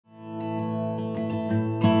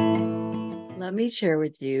Let me share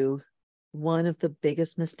with you one of the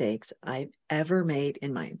biggest mistakes I've ever made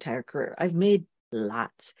in my entire career. I've made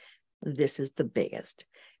lots. This is the biggest.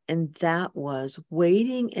 And that was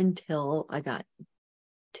waiting until I got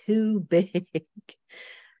too big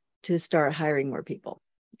to start hiring more people.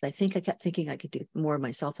 I think I kept thinking I could do more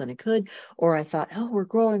myself than I could, or I thought, oh, we're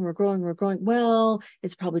growing, we're growing, we're growing. Well,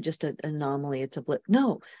 it's probably just an anomaly. It's a blip.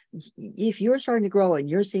 No, if you're starting to grow and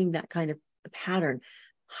you're seeing that kind of pattern,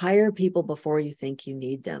 hire people before you think you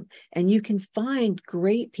need them. And you can find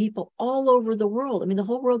great people all over the world. I mean, the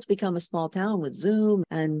whole world's become a small town with Zoom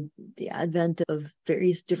and the advent of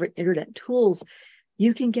various different internet tools.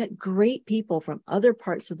 You can get great people from other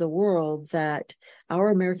parts of the world that our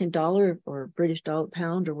American dollar or British dollar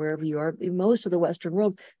pound or wherever you are, in most of the Western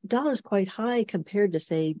world, the dollar is quite high compared to,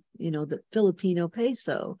 say, the Filipino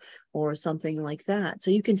peso or something like that. So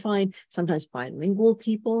you can find sometimes bilingual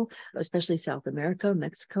people, especially South America,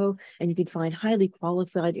 Mexico, and you can find highly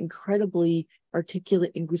qualified, incredibly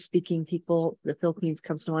articulate English speaking people. The Philippines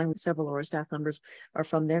comes to mind with several of our staff members are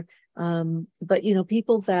from there. But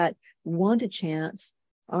people that want a chance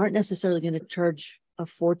aren't necessarily going to charge a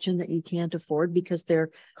fortune that you can't afford because their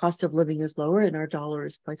cost of living is lower and our dollar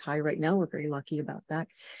is quite high right now. We're very lucky about that.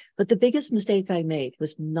 But the biggest mistake I made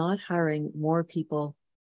was not hiring more people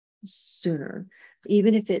sooner,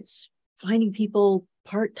 even if it's finding people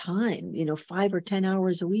part-time, 5 or 10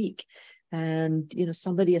 hours a week. And,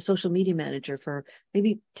 somebody, a social media manager for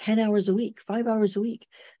maybe 10 hours a week, 5 hours a week.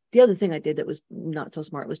 The other thing I did that was not so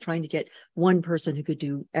smart was trying to get one person who could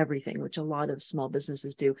do everything, which a lot of small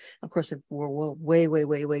businesses do. Of course, we're way, way,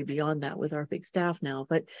 way, way beyond that with our big staff now.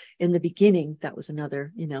 But in the beginning, that was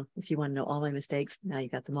another, if you want to know all my mistakes, now you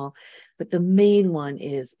got them all. But the main one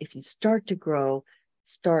is if you start to grow,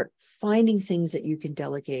 start finding things that you can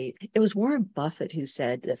delegate. It was Warren Buffett who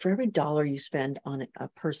said that for every dollar you spend on a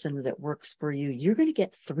person that works for you, you're going to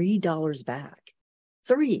get $3 back.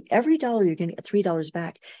 Every dollar you're going to get $3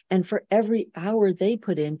 back. And for every hour they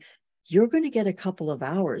put in, you're going to get a couple of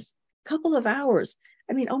hours.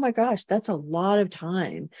 I mean, oh my gosh, that's a lot of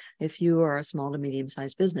time. If you are a small to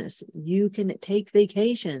medium-sized business, you can take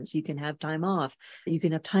vacations, you can have time off, you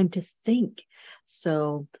can have time to think.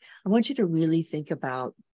 So I want you to really think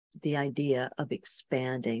about the idea of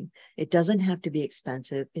expanding. It doesn't have to be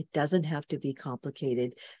expensive. It doesn't have to be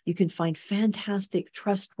complicated. You can find fantastic,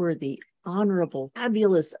 trustworthy, honorable,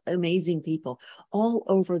 fabulous, amazing people all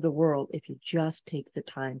over the world if you just take the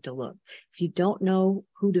time to look. If you don't know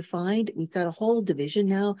who to find, we've got a whole division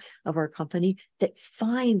now of our company that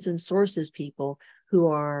finds and sources people who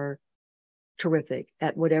are terrific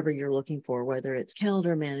at whatever you're looking for, whether it's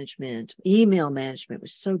calendar management, email management,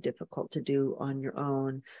 which is so difficult to do on your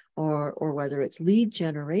own, or whether it's lead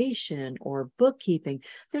generation or bookkeeping.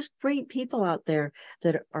 There's great people out there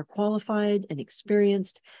that are qualified and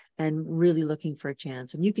experienced and really looking for a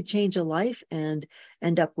chance. And you could change a life and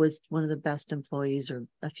end up with one of the best employees or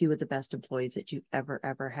a few of the best employees that you've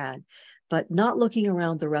ever had. But not looking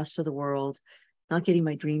around the rest of the world, not getting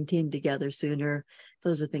my dream team together sooner.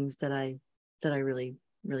 Those are things that I really,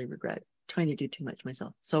 really regret, trying to do too much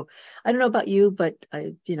myself. So I don't know about you, but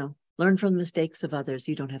I, learn from the mistakes of others.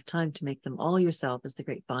 You don't have time to make them all yourself, as the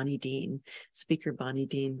great Bonnie Dean, speaker Bonnie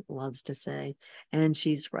Dean loves to say. And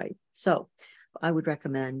she's right. So I would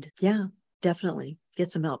recommend, definitely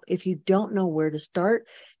get some help. If you don't know where to start,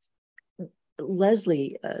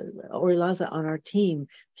 Leslie or Laza on our team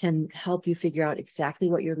can help you figure out exactly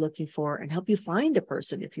what you're looking for and help you find a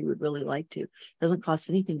person if you would really like to. It doesn't cost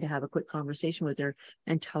anything to have a quick conversation with her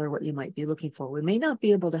and tell her what you might be looking for. We may not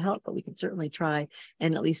be able to help, but we can certainly try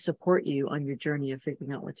and at least support you on your journey of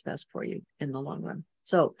figuring out what's best for you in the long run.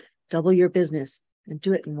 So double your business and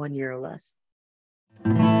do it in 1 year or less.